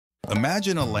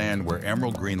Imagine a land where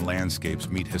emerald green landscapes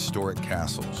meet historic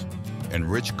castles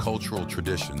and rich cultural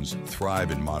traditions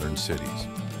thrive in modern cities.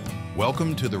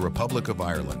 Welcome to the Republic of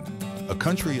Ireland, a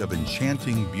country of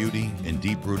enchanting beauty and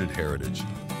deep-rooted heritage.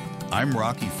 I'm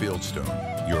Rocky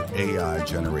Fieldstone, your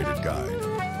AI-generated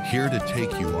guide, here to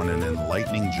take you on an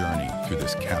enlightening journey through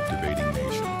this captivating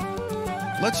nation.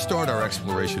 Let's start our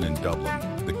exploration in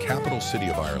Dublin, the capital city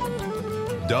of Ireland.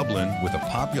 Dublin, with a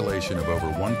population of over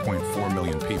 1.4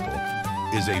 million people,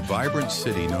 is a vibrant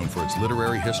city known for its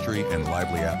literary history and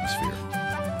lively atmosphere.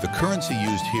 The currency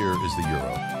used here is the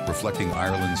euro, reflecting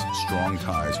Ireland's strong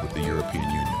ties with the European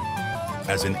Union.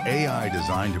 As an AI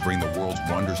designed to bring the world's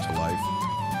wonders to life,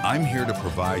 I'm here to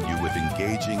provide you with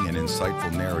engaging and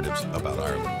insightful narratives about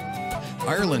Ireland.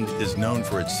 Ireland is known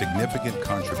for its significant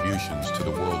contributions to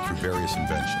the world through various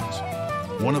inventions.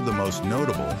 One of the most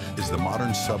notable is the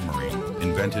modern submarine,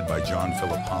 invented by John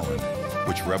Philip Holland,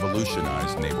 which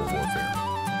revolutionized naval warfare.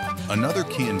 Another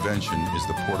key invention is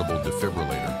the portable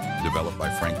defibrillator, developed by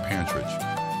Frank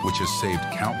Pantridge, which has saved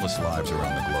countless lives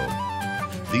around the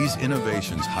globe. These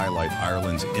innovations highlight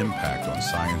Ireland's impact on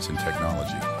science and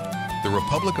technology. The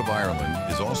Republic of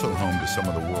Ireland is also home to some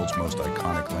of the world's most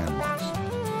iconic landmarks.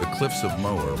 The Cliffs of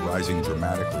Moher, rising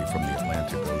dramatically from the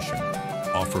Atlantic Ocean,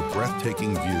 offer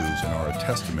breathtaking views and are a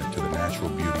testament to the natural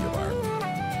beauty of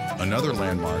Ireland. Another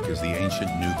landmark is the ancient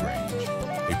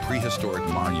Newgrange, a prehistoric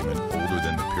monument older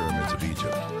than the pyramids of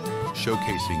Egypt,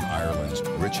 showcasing Ireland's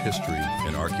rich history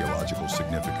and archaeological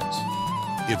significance.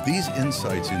 If these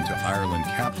insights into Ireland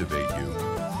captivate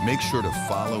you, make sure to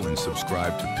follow and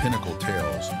subscribe to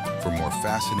PinnacleTales for more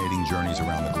fascinating journeys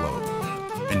around the globe.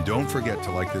 And don't forget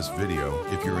to like this video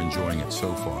if you're enjoying it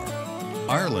so far.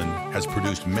 Ireland has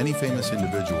produced many famous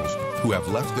individuals who have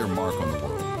left their mark on the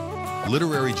world.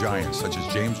 Literary giants such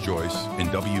as James Joyce and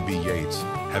W.B. Yeats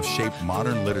have shaped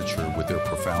modern literature with their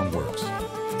profound works.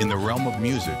 In the realm of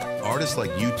music, artists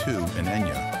like U2 and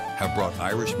Enya have brought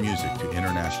Irish music to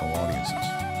international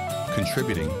audiences,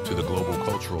 contributing to the global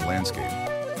cultural landscape.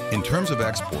 In terms of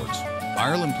exports,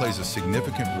 Ireland plays a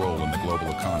significant role in the global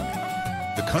economy.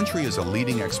 The country is a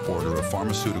leading exporter of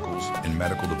pharmaceuticals and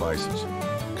medical devices,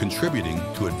 contributing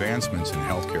to advancements in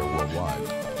healthcare worldwide.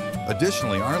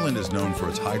 Additionally, Ireland is known for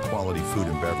its high-quality food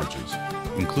and beverages,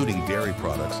 including dairy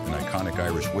products and iconic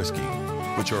Irish whiskey,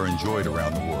 which are enjoyed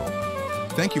around the world.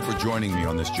 Thank you for joining me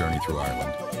on this journey through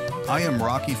Ireland. I am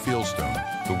Rocky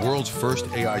Fieldstone, the world's first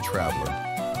AI traveler,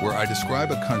 where I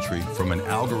describe a country from an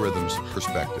algorithm's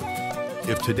perspective.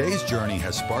 If today's journey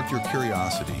has sparked your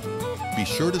curiosity, be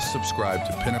sure to subscribe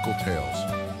to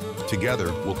PinnacleTales.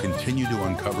 Together, we'll continue to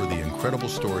uncover the incredible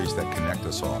stories that connect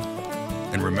us all.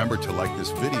 And remember to like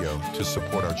this video to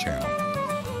support our channel.